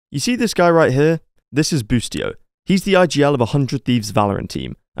You see this guy right here? This is Boostio. He's the IGL of 100 Thieves Valorant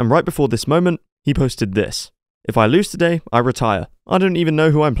team, and right before this moment, he posted this. If I lose today, I retire. I don't even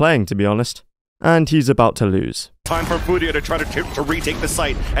know who I'm playing, to be honest. And he's about to lose. Time for Boostio to try to retake the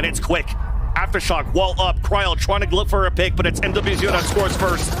site, and it's quick. Aftershock, wall up, Cryo trying to look for a pick, but it's MWZO that scores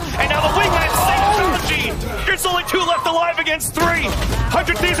first. And now the wingman saves Balji! There's only 2 left alive against 3!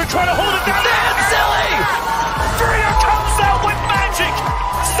 100 Thieves are trying to hold it down. Damn silly! Freer comes out with magic!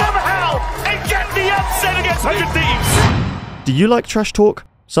 Somehow! And get the upset against 100 Thieves! Do you like trash talk?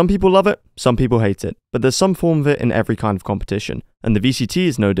 Some people love it, some people hate it, but there's some form of it in every kind of competition, and the VCT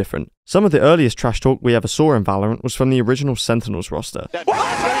is no different. Some of the earliest trash talk we ever saw in Valorant was from the original Sentinels roster. It's a book!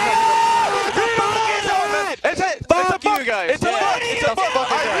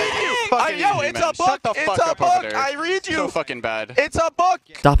 It's a book! I read you! So fucking bad. It's a book!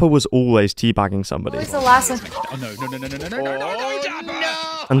 Dapper was always teabagging somebody. Who's the last one? Oh, no.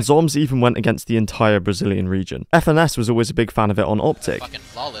 And Zoms even went against the entire Brazilian region. FNS was always a big fan of it on Optic.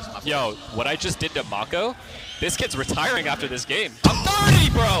 Yo, what I just did to Mako? This kid's retiring after this game. I'm 30,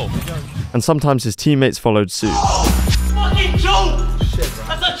 bro! And sometimes his teammates followed suit. Fucking joke!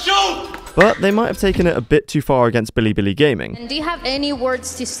 That's a joke! But they might have taken it a bit too far against Bilibili Gaming. And do you have any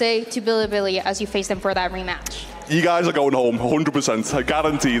words to say to Bilibili as you face them for that rematch? You guys are going home, 100%. I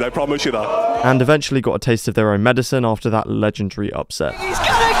guaranteed, I promise you that. And eventually got a taste of their own medicine after that legendary upset. He's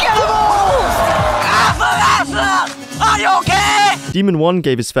gonna get them all! Are you okay? Demon 1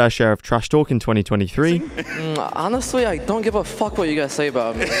 gave his fair share of trash talk in 2023. Honestly, I don't give a fuck what you guys say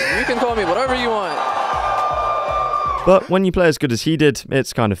about me. You can call me whatever you want. But when you play as good as he did,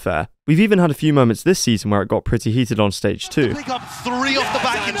 it's kind of fair. We've even had a few moments this season where it got pretty heated on stage 2. Pick up 3 off the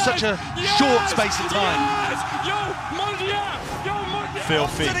back in such a short space of time.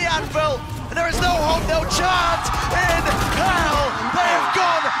 Filthy. To the anvil, and there is no hope, no chance in hell. They have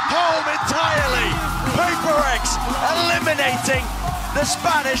gone home entirely. Paper X eliminating the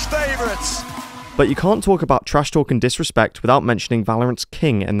Spanish favourites. But you can't talk about trash talk and disrespect without mentioning Valorant's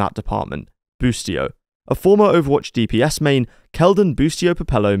king in that department, Boostio. A former Overwatch DPS main, Keldon Boostio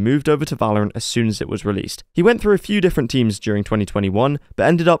Papello moved over to Valorant as soon as it was released. He went through a few different teams during 2021, but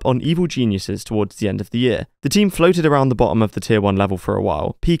ended up on Evil Geniuses towards the end of the year. The team floated around the bottom of the Tier 1 level for a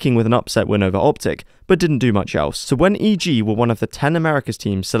while, peaking with an upset win over Optic, but didn't do much else. So when EG were one of the 10 Americas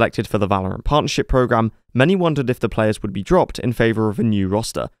teams selected for the Valorant Partnership Program, many wondered if the players would be dropped in favour of a new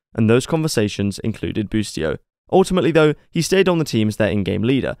roster, and those conversations included Boostio. Ultimately though, he stayed on the team as their in-game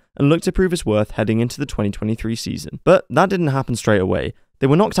leader, and looked to prove his worth heading into the 2023 season. But that didn't happen straight away. They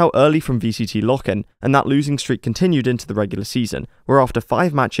were knocked out early from VCT lock-in, and that losing streak continued into the regular season, where after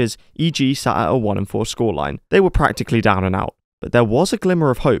 5 matches, EG sat at a 1-4 scoreline. They were practically down and out. But there was a glimmer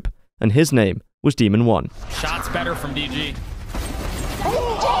of hope, and his name was Demon 1. Shots better from DG.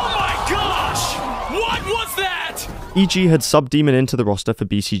 Oh my gosh! What was that? EG had subbed Demon into the roster for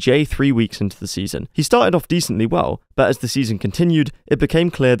BCJ 3 weeks into the season. He started off decently well, but as the season continued, it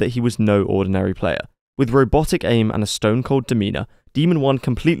became clear that he was no ordinary player. With robotic aim and a stone-cold demeanour, Demon 1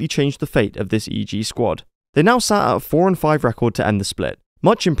 completely changed the fate of this EG squad. They now sat at a 4-5 record to end the split.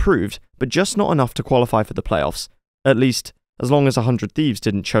 Much improved, but just not enough to qualify for the playoffs. At least, as long as 100 Thieves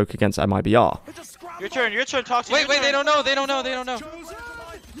didn't choke against MIBR. Your turn, talk to Wait, they don't know.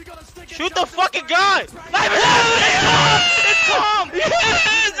 Shoot the fucking guy! It's Tom!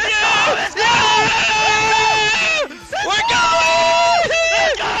 Yes! We're going!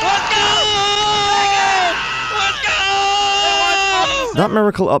 Let's go! That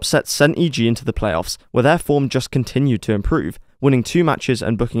miracle upset sent EG into the playoffs, where their form just continued to improve, winning 2 matches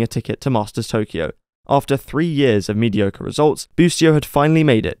and booking a ticket to Masters Tokyo. After 3 years of mediocre results, Boostio had finally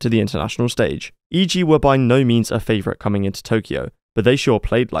made it to the international stage. EG were by no means a favourite coming into Tokyo, but they sure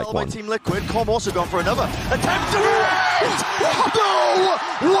played like one. Team Liquid, Com also gone for another attempt to win! No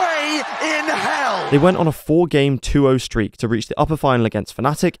way in hell! They went on a 4-game 2-0 streak to reach the upper final against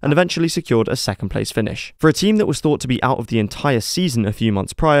Fnatic and eventually secured a 2nd place finish. For a team that was thought to be out of the entire season a few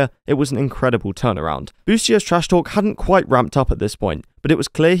months prior, it was an incredible turnaround. Boostio's trash talk hadn't quite ramped up at this point, but it was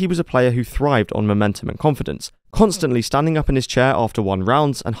clear he was a player who thrived on momentum and confidence, constantly standing up in his chair after 1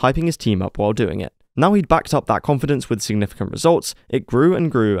 rounds and hyping his team up while doing it. Now he'd backed up that confidence with significant results, it grew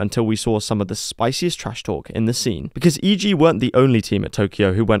and grew until we saw some of the spiciest trash talk in the scene. Because EG weren't the only team at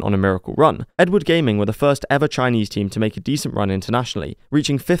Tokyo who went on a miracle run. Edward Gaming were the first ever Chinese team to make a decent run internationally,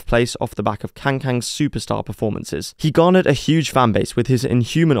 reaching 5th place off the back of Kang's superstar performances. He garnered a huge fanbase with his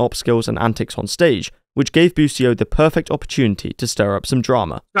inhuman op skills and antics on stage, which gave Boostio the perfect opportunity to stir up some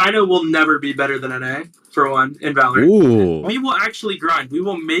drama. China will never be better than NA, for one, in Valorant. Ooh. We will actually grind. We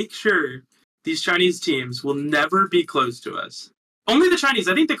will make sure these Chinese teams will never be close to us. Only the Chinese.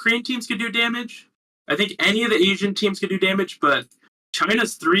 I think the Korean teams could do damage. I think any of the Asian teams could do damage, but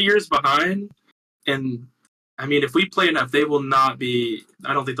China's 3 years behind. And, I mean, if we play enough, they will not be...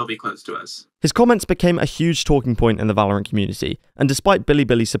 I don't think they'll be close to us. His comments became a huge talking point in the Valorant community, and despite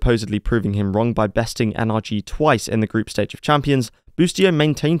Bilibili supposedly proving him wrong by besting NRG twice in the group stage of champions, Boostio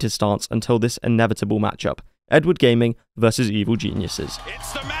maintained his stance until this inevitable matchup. Edward Gaming versus Evil Geniuses.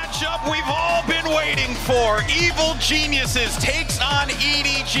 It's the matchup we've all been waiting for. Evil Geniuses takes on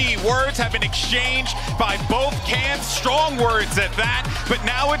EDG. Words have been exchanged by both camps, strong words at that, but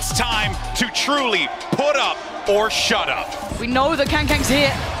now it's time to truly put up or shut up. We know that Kankang's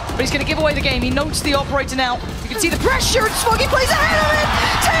here, but he's going to give away the game. He notes the operator now. You can see the pressure, and Smoggy plays ahead of it,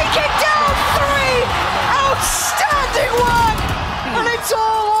 taking down 3! Outstanding work! And it's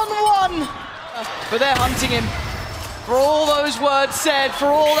all on one! But they're hunting him. For all those words said,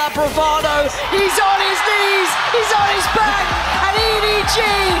 for all that bravado, he's on his knees, he's on his back, and EDG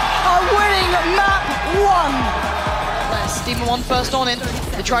are winning map 1. Let's Demon 1 first on in.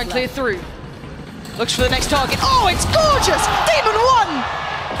 They try and clear through. Looks for the next target. Oh, it's gorgeous! Demon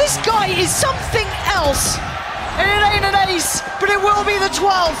 1! This guy is something else. And it ain't an ace, but it will be the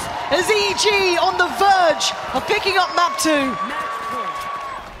 12th, as EG on the verge of picking up map 2.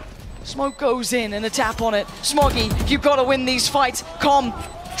 Smoke goes in and a tap on it. Smoggy, you've got to win these fights. Com,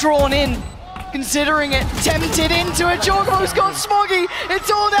 drawn in, considering it, tempted into it. Jorgo's got Smoggy. It's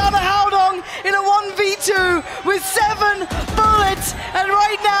all down to Howdong in a 1v2 with 7 bullets. And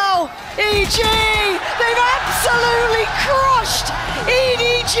right now, EG, they've absolutely crushed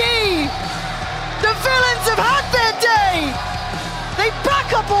EDG. The villains have had their day. They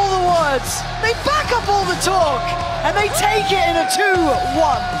back up all the words, they back up all the talk, and they take it in a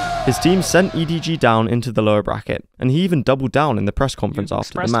 2-1. His team sent EDG down into the lower bracket, and he even doubled down in the press conference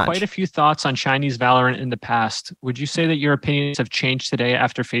after the match. Quite a few thoughts on Chinese Valorant in the past. Would you say that your opinions have changed today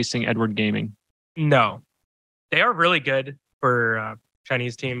after facing Edward Gaming? No. They are really good for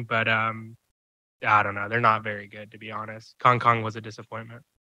Chinese team, but I don't know. They're not very good, to be honest. Kong was a disappointment.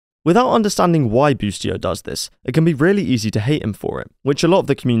 Without understanding why Boostio does this, it can be really easy to hate him for it, which a lot of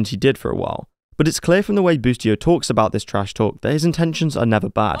the community did for a while. But it's clear from the way Boostio talks about this trash talk that his intentions are never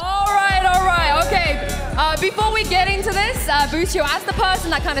bad. Alright, okay. Before we get into this, Boostio, as the person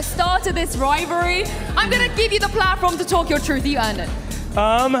that kind of started this rivalry, I'm going to give you the platform to talk your truth. You earned it.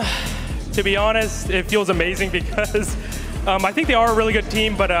 To be honest, it feels amazing because I think they are a really good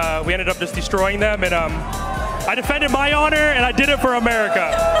team, but we ended up just destroying them, and I defended my honor, and I did it for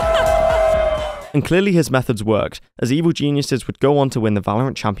America. And clearly his methods worked, as Evil Geniuses would go on to win the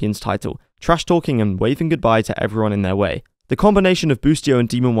Valorant Champions title, trash talking and waving goodbye to everyone in their way. The combination of Boostio and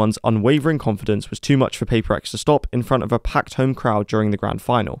Demon 1's unwavering confidence was too much for PaperX to stop in front of a packed home crowd during the grand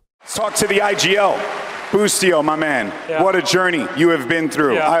final. Let's talk to the IGL. Boostio, my man, what a journey you have been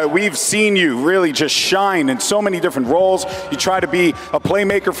through. We've seen you really just shine in so many different roles. You try to be a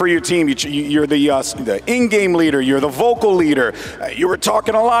playmaker for your team. You're the in-game leader. You're the vocal leader. You were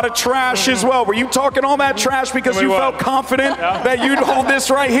talking a lot of trash as well. Were you talking all that trash because you felt confident that you'd hold this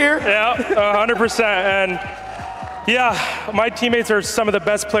right here? Yeah, 100%. And yeah, my teammates are some of the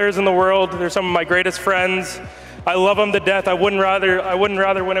best players in the world. They're some of my greatest friends. I love them to death. I wouldn't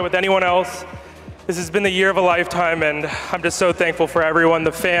rather win it with anyone else. This has been the year of a lifetime, and I'm just so thankful for everyone,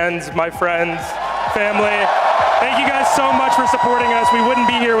 the fans, my friends, family. Thank you guys so much for supporting us. We wouldn't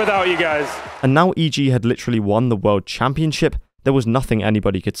be here without you guys. And now EG had literally won the World Championship, there was nothing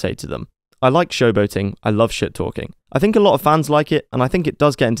anybody could say to them. I like showboating, I love shit talking. I think a lot of fans like it, and I think it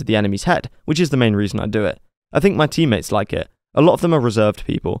does get into the enemy's head, which is the main reason I do it. I think my teammates like it. A lot of them are reserved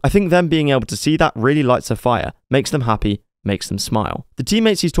people. I think them being able to see that really lights a fire, makes them happy, makes them smile. The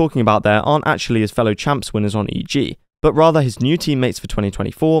teammates he's talking about there aren't actually his fellow champs winners on EG, but rather his new teammates for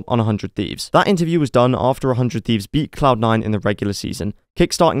 2024 on 100 Thieves. That interview was done after 100 Thieves beat Cloud9 in the regular season,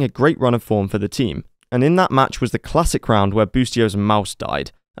 kickstarting a great run of form for the team. And in that match was the classic round where Boostio's mouse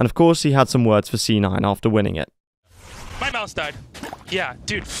died. And of course he had some words for C9 after winning it. My mouse died. Yeah,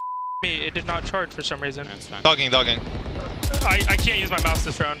 dude, me, it did not charge for some reason. Dogging. I can't use my mouse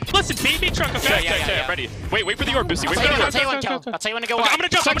this round. Listen, baby truck, okay? Yeah, I'm ready. Wait for the orb, Boosty. Wait for the orb. I'll tell you when to go okay, I'm gonna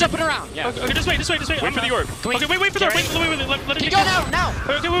jump. Start jumping around. Yeah. Okay, just wait. Wait for the orb. Okay, wait for the orb. Wait, let it go now.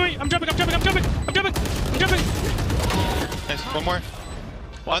 Okay, wait. I'm jumping. Nice, one more.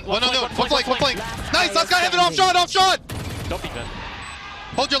 One flank. Nice, let's go have it off shot. Don't be good.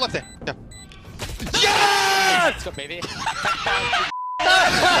 Hold your left hand. Yeah. Yes! Let's go, baby.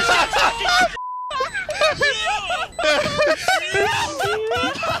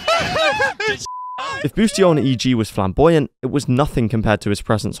 If Boostio on EG was flamboyant, it was nothing compared to his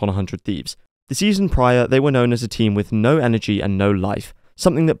presence on 100 Thieves. The season prior, they were known as a team with no energy and no life,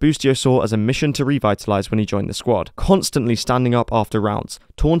 something that Boostio saw as a mission to revitalize when he joined the squad, constantly standing up after rounds,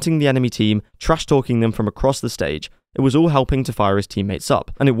 taunting the enemy team, trash-talking them from across the stage. It was all helping to fire his teammates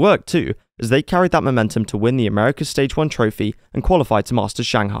up, and it worked too, as they carried that momentum to win the America's Stage 1 trophy and qualify to Masters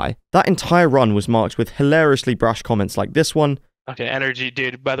Shanghai. That entire run was marked with hilariously brash comments like this one. Okay, energy,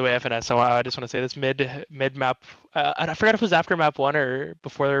 dude. By the way, FNS, I just want to say this mid map, and I forgot if it was after map 1 or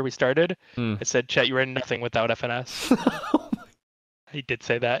before we started. It said, "Chat, you are nothing without FNS." He did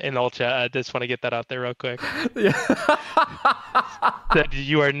say that in all chat. I just want to get that out there real quick. Yeah. That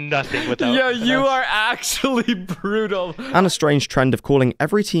you are nothing without. Yeah, FNS. you are actually brutal. And a strange trend of calling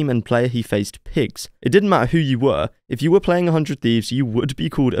every team and player he faced pigs. It didn't matter who you were. If you were playing 100 Thieves, you would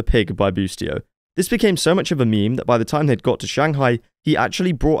be called a pig by Boostio. This became so much of a meme that by the time they'd got to Shanghai, he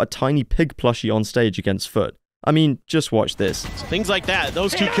actually brought a tiny pig plushie on stage against Foot. I mean, just watch this. Things like that.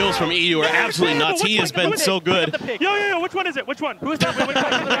 Those 2 kills from EU are absolutely nuts. He has been so good. Yo, which one is it? Which one? Who is that?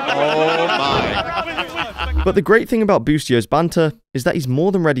 Oh my. But the great thing about Boostio's banter is that he's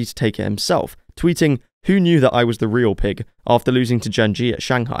more than ready to take it himself, tweeting, "Who knew that I was the real pig?" after losing to Genji at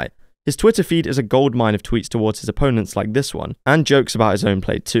Shanghai. His Twitter feed is a goldmine of tweets towards his opponents like this one, and jokes about his own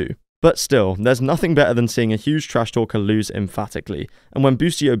play too. But still, there's nothing better than seeing a huge trash talker lose emphatically, and when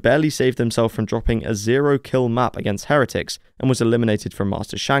Boostio barely saved himself from dropping a 0-kill map against Heretics and was eliminated from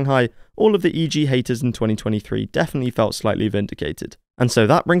Masters Shanghai, all of the EG haters in 2023 definitely felt slightly vindicated. And so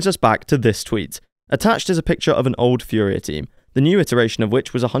that brings us back to this tweet. Attached is a picture of an old Furia team, the new iteration of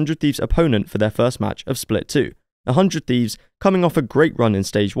which was 100 Thieves' opponent for their first match of Split 2. 100 Thieves coming off a great run in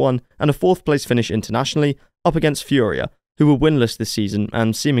Stage 1 and a 4th place finish internationally up against Furia, who were winless this season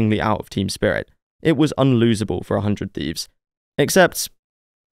and seemingly out of team spirit. It was unlosable for 100 Thieves. Except,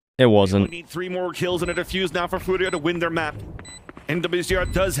 it wasn't. We need 3 more kills and a defuse now for Furia to win their map.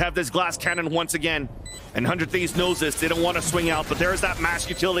 NWCR does have this glass cannon once again, and 100 Thieves knows this. They don't want to swing out, but there's that mass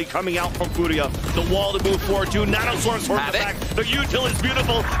utility coming out from Furia. The wall to move forward to, Nanoswarm towards the back. The utility is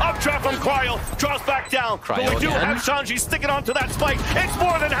beautiful. Up trap from Cryo, drops back down. But we do have Shanji sticking onto that spike. It's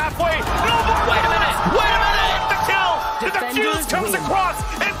more than halfway. No more. Wait a minute. The kill. The defuse comes across,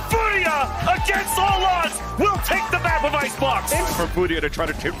 and Furia, against all odds, will take the map of Icebox. For Furia to try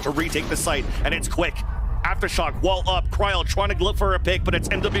to retake the site, and it's quick. Aftershock, wall up, Cryo trying to look for a pick, but it's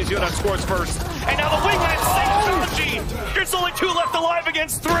NWCR that scores first. And now the wingman saves Shanji. There's only 2 left alive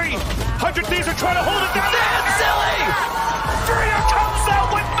against 3. 100 Thieves are trying to hold it down. Damn silly! Furia comes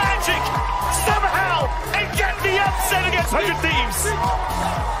out with magic, somehow, and get the upset against 100 Thieves.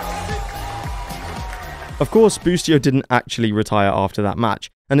 Of course, Boostio didn't actually retire after that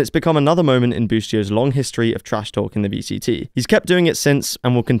match, and it's become another moment in Boostio's long history of trash talk in the VCT. He's kept doing it since,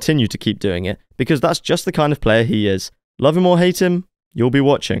 and will continue to keep doing it, because that's just the kind of player he is. Love him or hate him, you'll be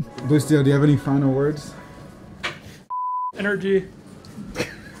watching. Boostio, do you have any final words? Energy.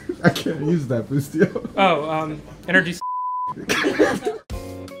 I can't use that, Boostio. Oh, energy.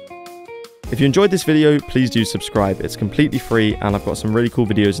 If you enjoyed this video, please do subscribe. It's completely free and I've got some really cool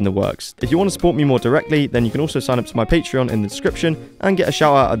videos in the works. If you want to support me more directly, then you can also sign up to my Patreon in the description and get a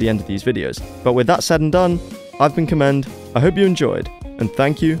shout out at the end of these videos. But with that said and done, I've been Commend, I hope you enjoyed, and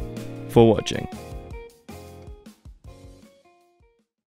thank you for watching.